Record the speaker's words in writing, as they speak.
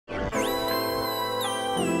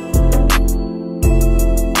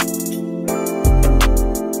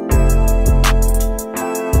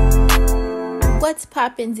What's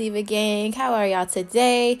poppin', Diva gang? How are y'all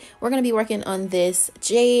today? We're going to be working on this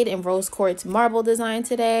jade and rose quartz marble design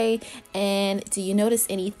today. And do you notice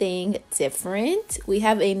anything different? We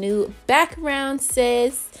have a new background,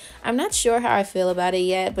 sis. I'm not sure how I feel about it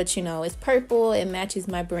yet, but you know, it's purple. It matches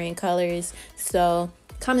my brand colors. So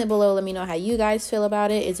comment below, let me know how you guys feel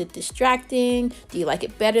about it. Is it distracting? Do you like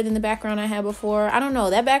it better than the background I had before? I don't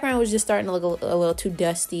know. That background was just starting to look a little too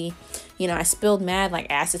dusty. You know, I spilled mad like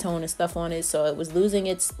acetone and stuff on it, so it was losing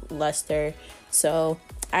its luster. So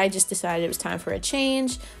I just decided it was time for a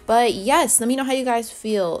change. But yes, let me know how you guys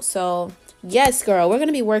feel. So yes, girl, we're going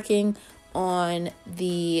to be working on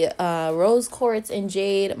the rose quartz and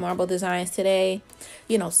jade marble designs today.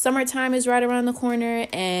 You know, summertime is right around the corner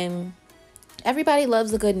and everybody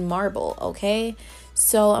loves a good marble, okay?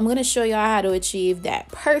 So I'm going to show y'all how to achieve that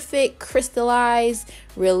perfect, crystallized,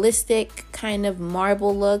 realistic kind of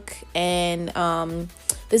marble look. And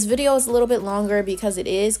this video is a little bit longer because it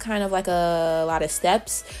is kind of like a lot of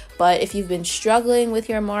steps. But if you've been struggling with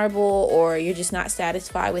your marble or you're just not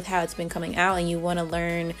satisfied with how it's been coming out and you want to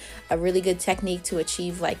learn a really good technique to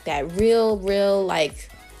achieve like that real like,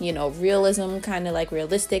 you know, realism, kind of like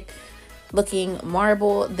realistic looking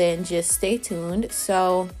marble, then just stay tuned.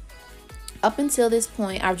 So up until this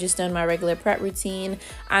point, I've just done my regular prep routine.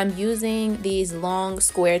 I'm using these long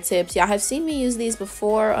square tips. Y'all have seen me use these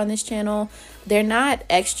before on this channel. They're not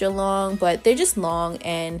extra long, but they're just long,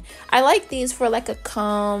 and I like these for like a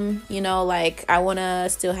calm, you know, like I want to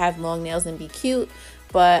still have long nails and be cute,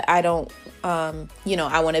 but I don't you know,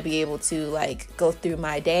 I want to be able to like go through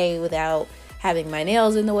my day without having my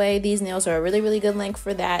nails in the way. These nails are a really good length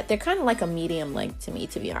for that. They're kind of like a medium length to me,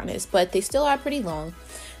 to be honest, but they still are pretty long.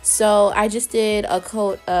 So I just did a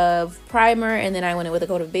coat of primer and then I went in with a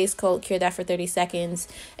coat of base coat, cured that for 30 seconds.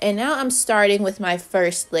 And now I'm starting with my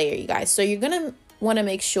first layer, you guys. So you're gonna want to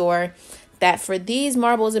make sure that for these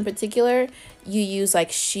marbles in particular, you use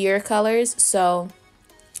like sheer colors. So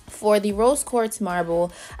for the rose quartz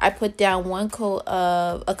marble, I put down one coat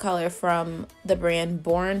of a color from the brand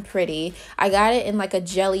Born Pretty. I got it in like a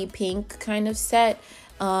jelly pink kind of set.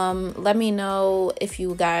 Let me know if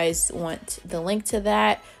you guys want the link to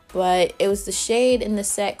that, but it was the shade in the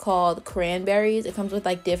set called Cranberries. It comes with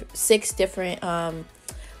like 6 different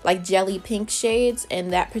like jelly pink shades,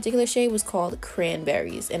 and that particular shade was called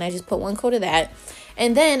Cranberries, and I just put one coat of that.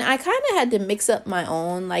 And then I kind of had to mix up my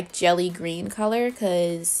own like jelly green color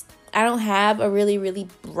because I don't have a really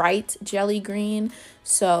bright jelly green,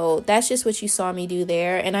 so that's just what you saw me do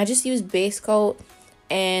there. And I just used base coat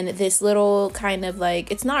and this little kind of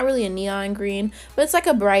like, it's not really a neon green, but it's like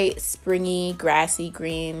a bright springy grassy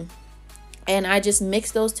green, and I just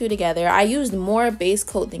mixed those two together. I used more base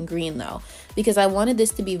coat than green though, because I wanted this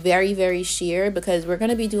to be very sheer, because we're going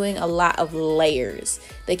to be doing a lot of layers.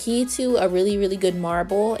 The key to a really good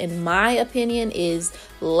marble, in my opinion, is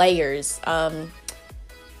layers.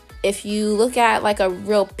 If you look at like a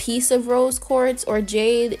real piece of rose quartz or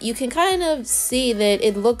jade, you can kind of see that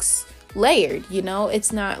it looks layered, you know.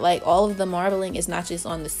 It's not like all of the marbling is not just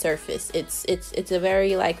on the surface. It's a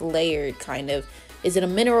very like layered kind of, is it a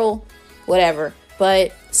mineral, whatever.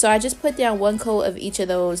 But so I just put down one coat of each of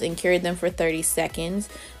those and cured them for 30 seconds.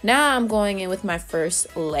 Now I'm going in with my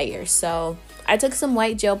first layer. So I took some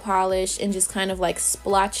white gel polish and just kind of like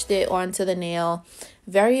splotched it onto the nail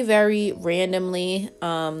very randomly.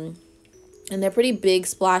 And they're pretty big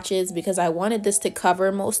splotches because I wanted this to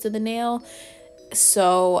cover most of the nail.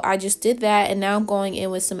 So I just did that, and now I'm going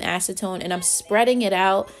in with some acetone and I'm spreading it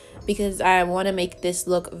out because I want to make this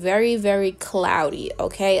look very cloudy.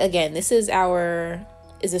 Okay, again, this is our,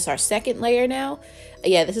 is this our second layer now?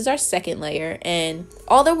 Yeah, this is our second layer. And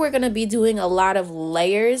although we're going to be doing a lot of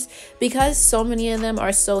layers, because so many of them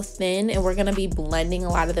are so thin and we're going to be blending a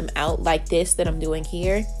lot of them out like this that I'm doing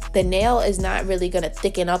here, the nail is not really going to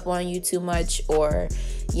thicken up on you too much, or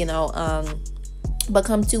you know,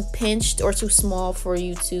 become too pinched or too small for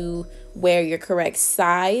you to wear your correct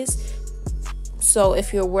size. So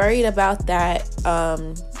if you're worried about that,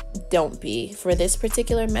 don't be. For this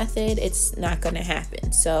particular method, it's not gonna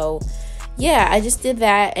happen. So yeah, I just did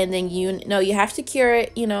that. And then you know, you have to cure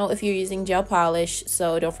it, you know, if you're using gel polish,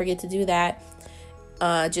 so don't forget to do that.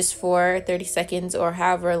 Just for 30 seconds or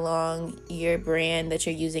however long your brand that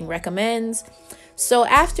you're using recommends. So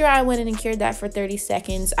after I went in and cured that for 30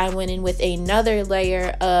 seconds, I went in with another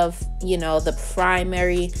layer of, you know, the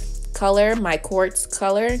primary color, my quartz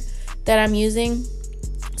color that I'm using.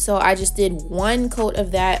 So I just did one coat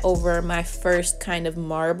of that over my first kind of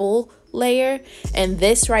marble layer, and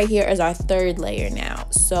this right here is our third layer now.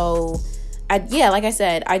 So yeah, like I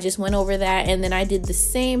said, I just went over that, and then I did the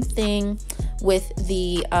same thing with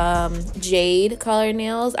the Jade color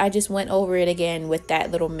nails. I just went over it again with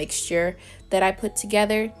that little mixture that I put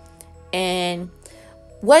together. And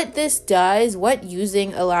what this does, what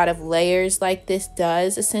using a lot of layers like this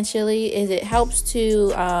does essentially, is it helps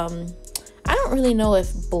to I don't really know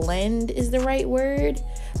if blend is the right word,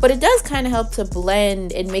 but it does kind of help to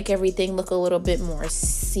blend and make everything look a little bit more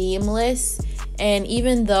seamless. And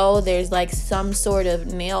even though there's like some sort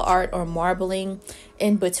of nail art or marbling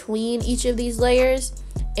in between each of these layers,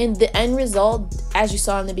 in the end result, as you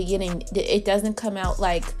saw in the beginning, it doesn't come out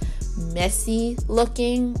like messy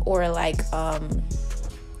looking, or like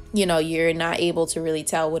you know, you're not able to really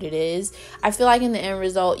tell what it is. I feel like in the end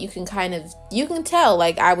result, you can tell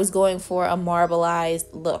like I was going for a marbleized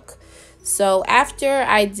look. So after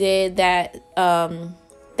I did that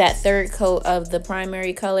that third coat of the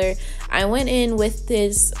primary color, I went in with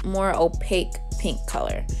this more opaque pink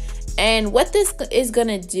color. And what this is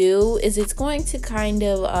gonna do is it's going to kind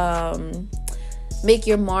of make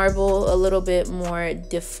your marble a little bit more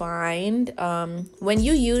defined. When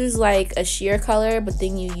you use like a sheer color, but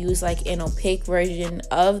then you use like an opaque version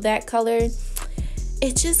of that color,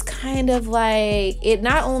 it just kind of like, it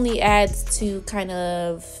not only adds to kind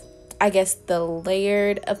of, I guess, the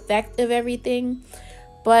layered effect of everything,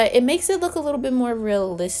 but it makes it look a little bit more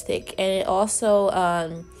realistic. And it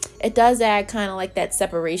also it does add kind of like that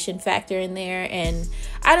separation factor in there. And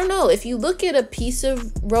I don't know, if you look at a piece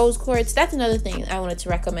of rose quartz, that's another thing I wanted to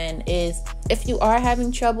recommend, is if you are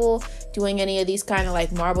having trouble doing any of these kind of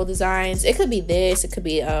like marble designs, it could be this, it could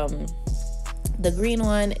be the green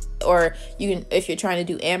one, or you can, if you're trying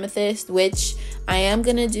to do amethyst, which I am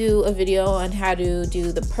gonna do a video on how to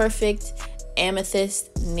do the perfect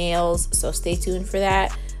amethyst nails, so stay tuned for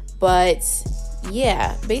that. But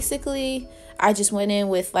yeah, basically I just went in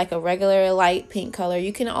with like a regular light pink color.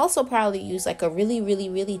 You can also probably use like a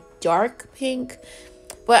really dark pink,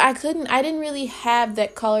 but I didn't really have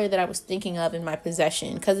that color that I was thinking of in my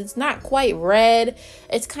possession, because it's not quite red.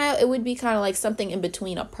 It's it would be kind of like something in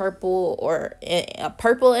between a purple, or a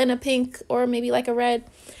purple and a pink, or maybe like a red.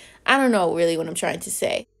 I don't know really what I'm trying to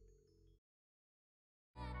say.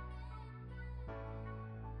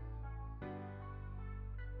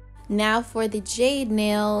 Now for the Jade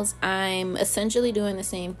nails, I'm essentially doing the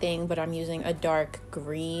same thing, but I'm using a dark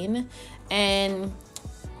green. And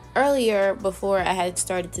earlier, before, I had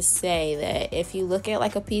started to say that if you look at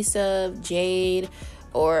like a piece of Jade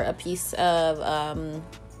or a piece of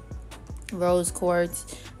rose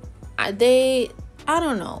quartz, I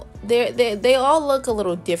don't know, they all look a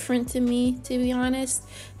little different to me, to be honest.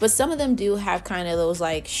 But some of them do have kind of those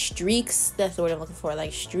like streaks, that's what I'm looking for,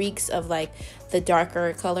 like streaks of like the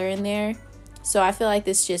darker color in there. So I feel like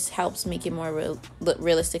this just helps make it more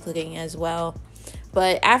realistic looking as well.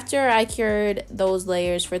 But after I cured those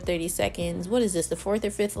layers for 30 seconds, what is this, the fourth or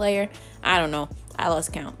fifth layer? I don't know, I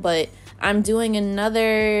lost count. But I'm doing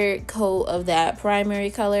another coat of that primary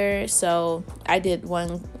color. So I did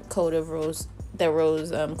one coat of the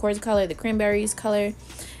rose quartz color, the cranberries color.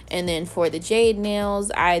 And then for the Jade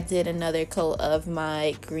nails, I did another coat of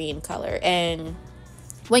my green color. And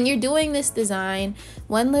when you're doing this design,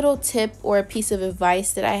 one little tip or a piece of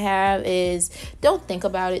advice that I have is don't think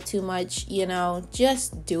about it too much, you know,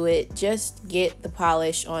 just do it. Just get the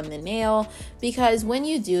polish on the nail, because when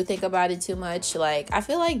you do think about it too much, like, I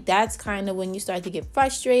feel like that's kind of when you start to get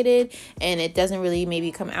frustrated and it doesn't really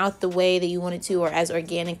maybe come out the way that you want it to, or as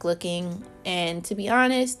organic looking. And to be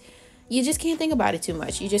honest, you just can't think about it too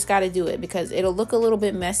much. You just got to do it, because it'll look a little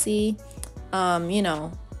bit messy, you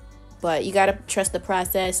know, but you got to trust the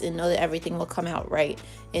process and know that everything will come out right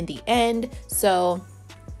in the end. So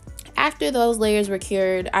after those layers were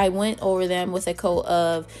cured, I went over them with a coat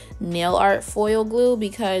of nail art foil glue,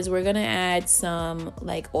 because we're going to add some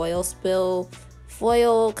like oil spill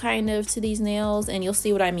foil kind of to these nails, and you'll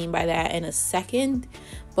see what I mean by that in a second.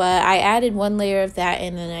 But I added one layer of that,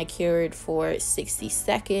 and then I cured for 60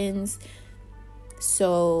 seconds.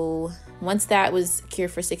 So once that was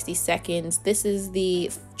cured for 60 seconds, this is the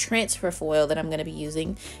transfer foil that I'm going to be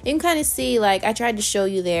using. You can kind of see, like, I tried to show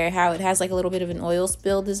you there how it has like a little bit of an oil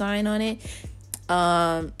spill design on it.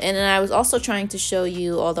 And then I was also trying to show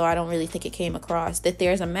you, although I don't really think it came across, that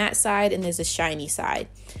there's a matte side and there's a shiny side.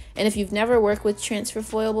 And if you've never worked with transfer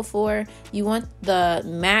foil before, you want the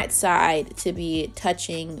matte side to be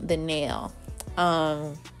touching the nail.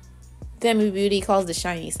 Demi Beauty calls the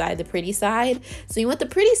shiny side the pretty side. So you want the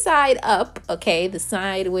pretty side up, okay, the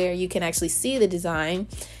side where you can actually see the design.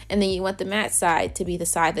 And then you want the matte side to be the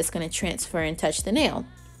side that's going to transfer and touch the nail.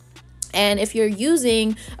 And if you're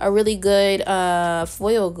using a really good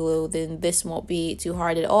foil glue, then this won't be too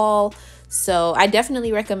hard at all. So I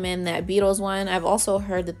definitely recommend that Beetles one. I've also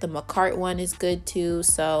heard that the McCart one is good too.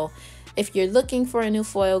 So if you're looking for a new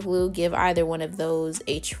foil glue, give either one of those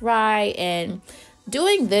a try. And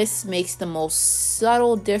doing this makes the most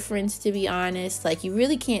subtle difference, to be honest. Like, you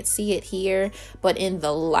really can't see it here, but in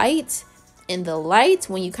the light,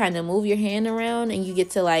 when you kind of move your hand around and you get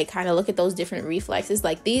to like kind of look at those different reflexes,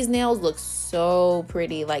 like these nails look so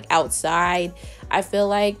pretty like outside, I feel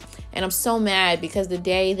like. And I'm so mad because the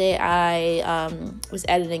day that I was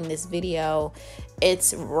editing this video,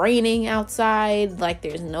 it's raining outside. Like,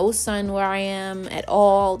 there's no sun where I am at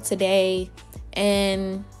all today,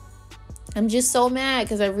 and I'm just so mad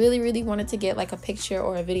because I really wanted to get like a picture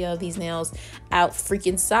or a video of these nails out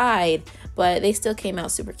freaking side, but they still came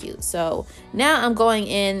out super cute. So now I'm going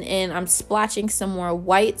in and I'm splotching some more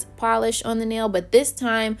white polish on the nail, but this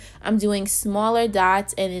time I'm doing smaller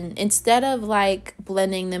dots, and instead of like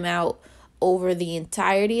blending them out over the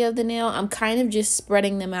entirety of the nail, I'm kind of just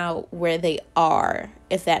spreading them out where they are,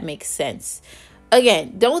 if that makes sense.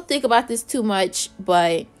 Again, don't think about this too much,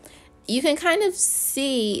 but you can kind of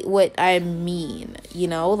see what I mean, you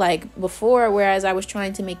know, like before, whereas I was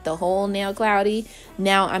trying to make the whole nail cloudy,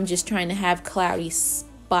 now I'm just trying to have cloudy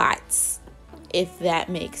spots, if that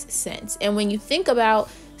makes sense. And when you think about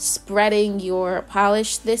spreading your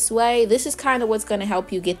polish this way, this is kind of what's going to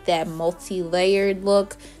help you get that multi-layered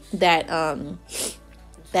look, that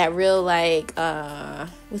that real like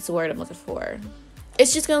what's the word I'm looking for?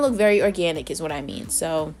 It's just gonna look very organic is what I mean.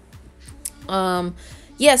 So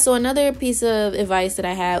yeah, so another piece of advice that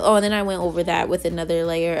I have, oh, and then I went over that with another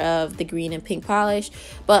layer of the green and pink polish,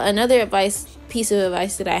 but another piece of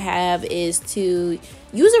advice that I have is to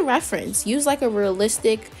use a reference. Use like a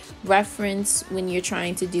realistic reference when you're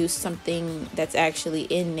trying to do something that's actually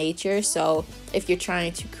in nature. So if you're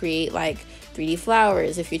trying to create like 3D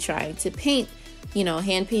flowers, if you're trying to paint, you know,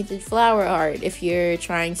 hand painted flower art, if you're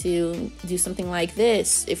trying to do something like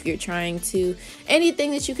this, if you're trying to,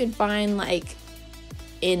 anything that you can find like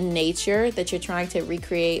in nature that you're trying to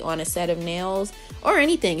recreate on a set of nails, or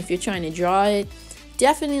anything, if you're trying to draw it,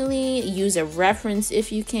 definitely use a reference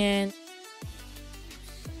if you can.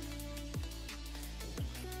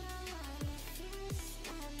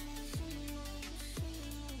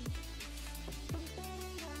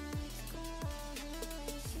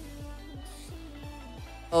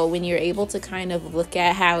 So when you're able to kind of look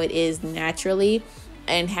at how it is naturally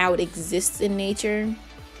and how it exists in nature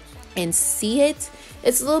and see it,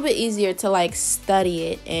 it's a little bit easier to like study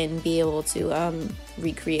it and be able to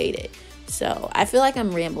recreate it. So I feel like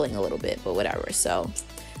I'm rambling a little bit, but whatever. So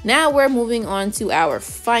now we're moving on to our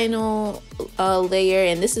final layer,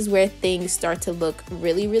 and this is where things start to look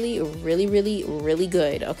really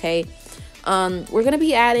good. Okay, we're gonna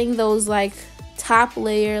be adding those like top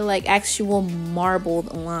layer, like actual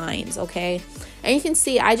marbled lines. Okay, and you can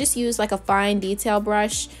see I just used like a fine detail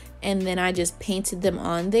brush, and then I just painted them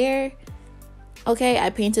on there. Okay, I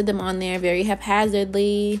painted them on there very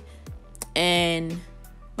haphazardly, and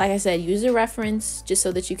like I said, use a reference just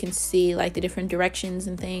so that you can see like the different directions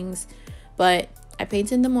and things. But I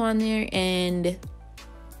painted them on there, and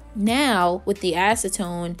now with the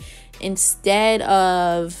acetone, instead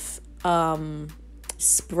of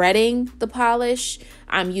spreading the polish,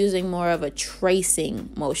 I'm using more of a tracing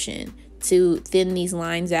motion to thin these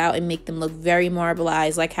lines out and make them look very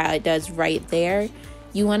marbleized, like how it does right there.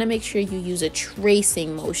 You want to make sure you use a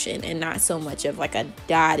tracing motion and not so much of like a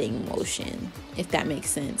dotting motion, if that makes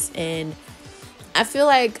sense. And I feel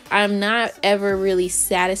like I'm not ever really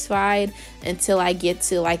satisfied until I get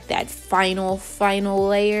to like that final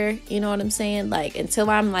layer, you know what I'm saying? Like until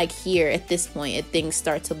I'm like here at this point and things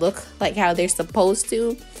start to look like how they're supposed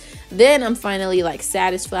to, then I'm finally like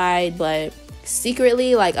satisfied. But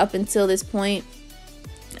secretly, like up until this point,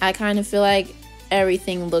 I kind of feel like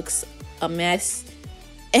everything looks a mess.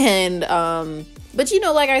 And but you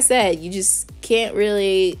know, like I said, you just can't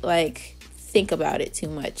really like think about it too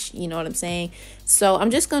much, you know what I'm saying? So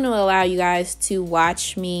I'm just going to allow you guys to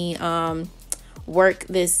watch me work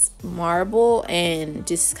this marble and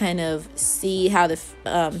just kind of see how the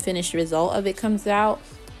finished result of it comes out,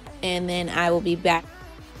 and then I will be back.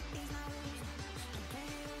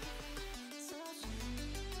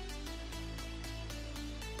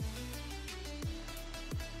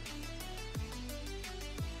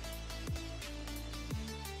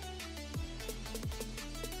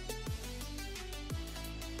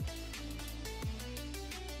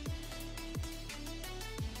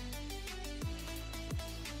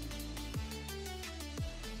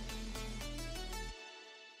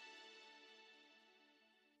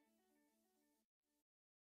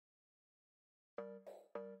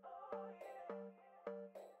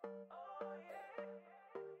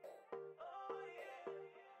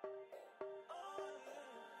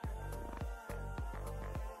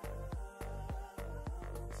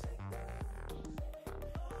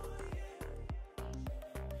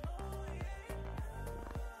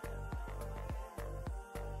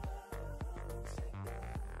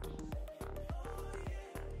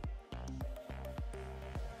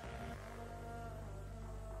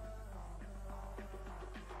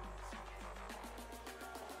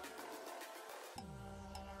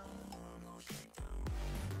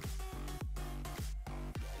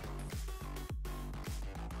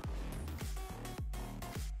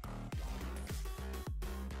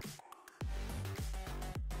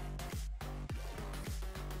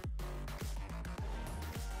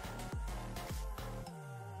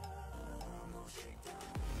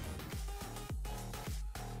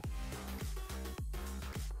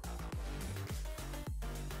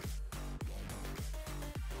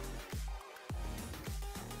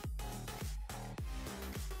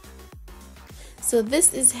 So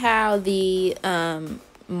this is how the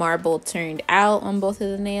marble turned out on both of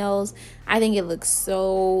the nails. I think it looks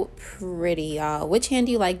so pretty, y'all. Which hand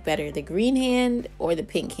do you like better, the green hand or the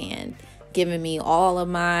pink hand? Giving me all of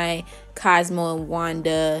my Cosmo and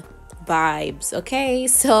Wanda vibes. Okay,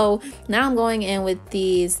 so now I'm going in with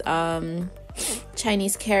these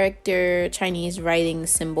Chinese character, Chinese writing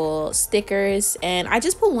symbol stickers, and I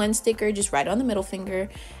just put one sticker just right on the middle finger,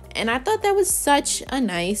 and I thought that was such a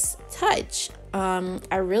nice touch.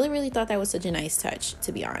 I really thought that was such a nice touch,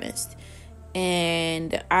 to be honest,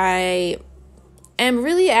 and I am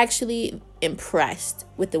really actually impressed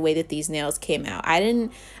with the way that these nails came out.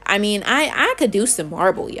 I could do some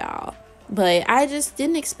marble, y'all, but I just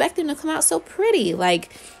didn't expect them to come out so pretty.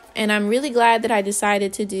 Like, and I'm really glad that I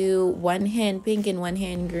decided to do one hand pink and one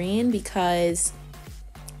hand green, because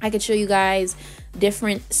I could show you guys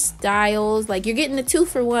different styles. Like, you're getting a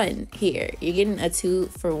 2-for-1 here. You're getting a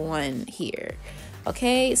 2-for-1 here.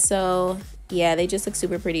 Okay, so yeah, they just look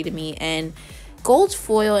super pretty to me. And gold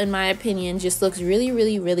foil, in my opinion, just looks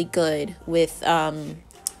really good with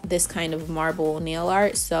this kind of marble nail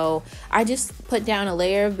art. So I just put down a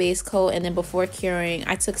layer of base coat, and then before curing,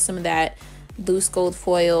 I took some of that loose gold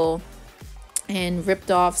foil and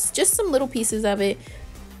ripped off just some little pieces of it,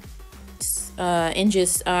 and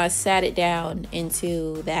just sat it down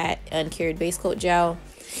into that uncured base coat gel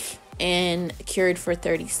and cured for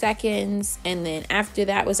 30 seconds. And then after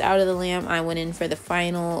that was out of the lamp, I went in for the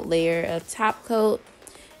final layer of top coat,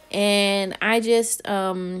 and I just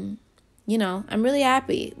you know, I'm really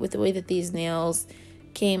happy with the way that these nails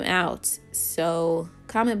came out. So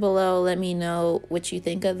comment below, let me know what you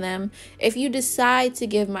think of them. If you decide to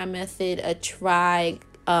give my method a try,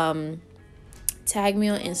 tag me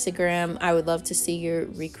on Instagram. I would love to see your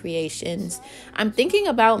recreations. I'm thinking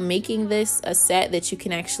about making this a set that you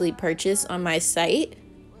can actually purchase on my site.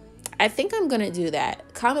 I think I'm gonna do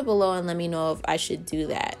that. Comment below and let me know if I should do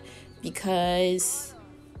that, because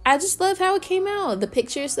I just love how it came out. The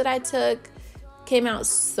pictures that I took came out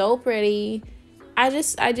so pretty. I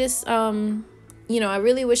just you know, I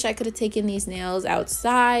really wish I could have taken these nails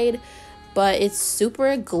outside, but it's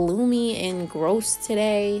super gloomy and gross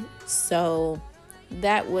today, so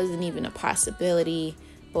that wasn't even a possibility,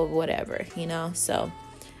 but whatever, you know. So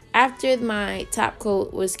after my top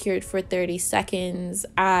coat was cured for 30 seconds,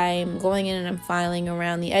 I'm going in and I'm filing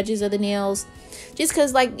around the edges of the nails, just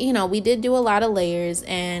because, like, you know, we did do a lot of layers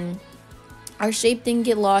and our shape didn't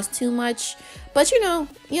get lost too much. But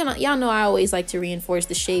y'all know I always like to reinforce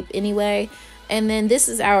the shape anyway. And then this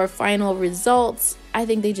is our final results. I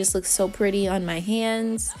think they just look so pretty on my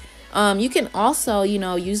hands. You can also, you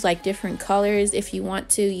know, use like different colors if you want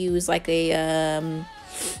to. Use like a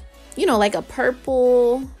you know, like a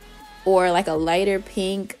purple or like a lighter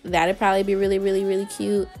pink. That'd probably be really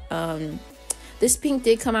cute. This pink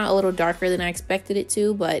did come out a little darker than I expected it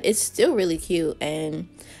to, but it's still really cute, and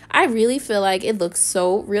I really feel like it looks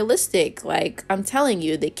so realistic. Like, I'm telling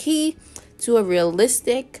you, the key to a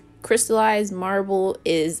realistic crystallized marble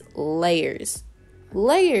is layers.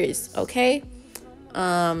 Layers, okay?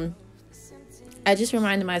 I just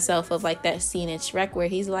reminded myself of like that scene in Shrek where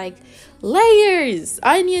he's like, layers,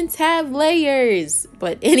 onions have layers.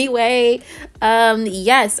 But anyway,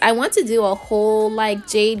 yes, I want to do a whole like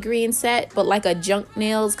jade green set, but like a junk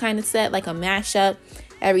nails kind of set, like a mashup,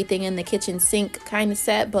 everything in the kitchen sink kind of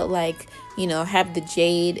set, but like, you know, have the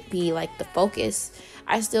jade be like the focus.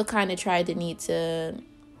 I still kind of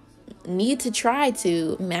need to try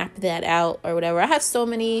to map that out or whatever. I have so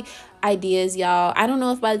many ideas, y'all. I don't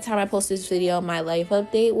know if by the time I post this video my life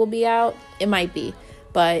update will be out. It might be,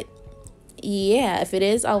 but yeah, if it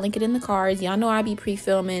is, I'll link it in the cards. Y'all know I be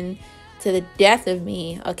pre-filming to the death of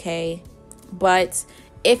me, okay? But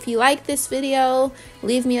if you like this video,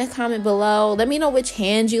 leave me a comment below. Let me know which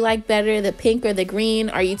hand you like better, the pink or the green.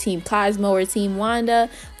 Are you team Cosmo or team Wanda?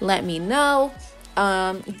 Let me know.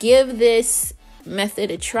 Give this method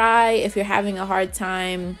a try if you're having a hard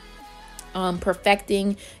time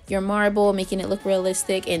perfecting your marble, making it look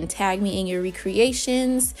realistic, and tag me in your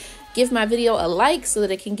recreations. Give my video a like so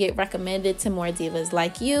that it can get recommended to more divas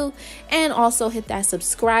like you, and also hit that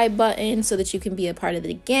subscribe button so that you can be a part of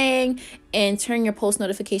the gang, and turn your post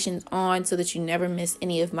notifications on so that you never miss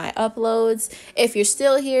any of my uploads. If you're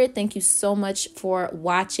still here, thank you so much for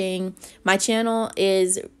watching. My channel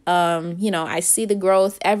is you know, I see the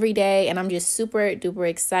growth every day, and I'm just super duper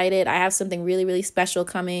excited. I have something really special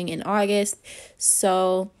coming in August.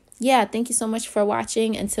 So yeah, thank you so much for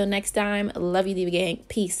watching. Until next time, love you, Diva Gang.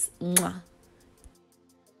 Peace. Mwah.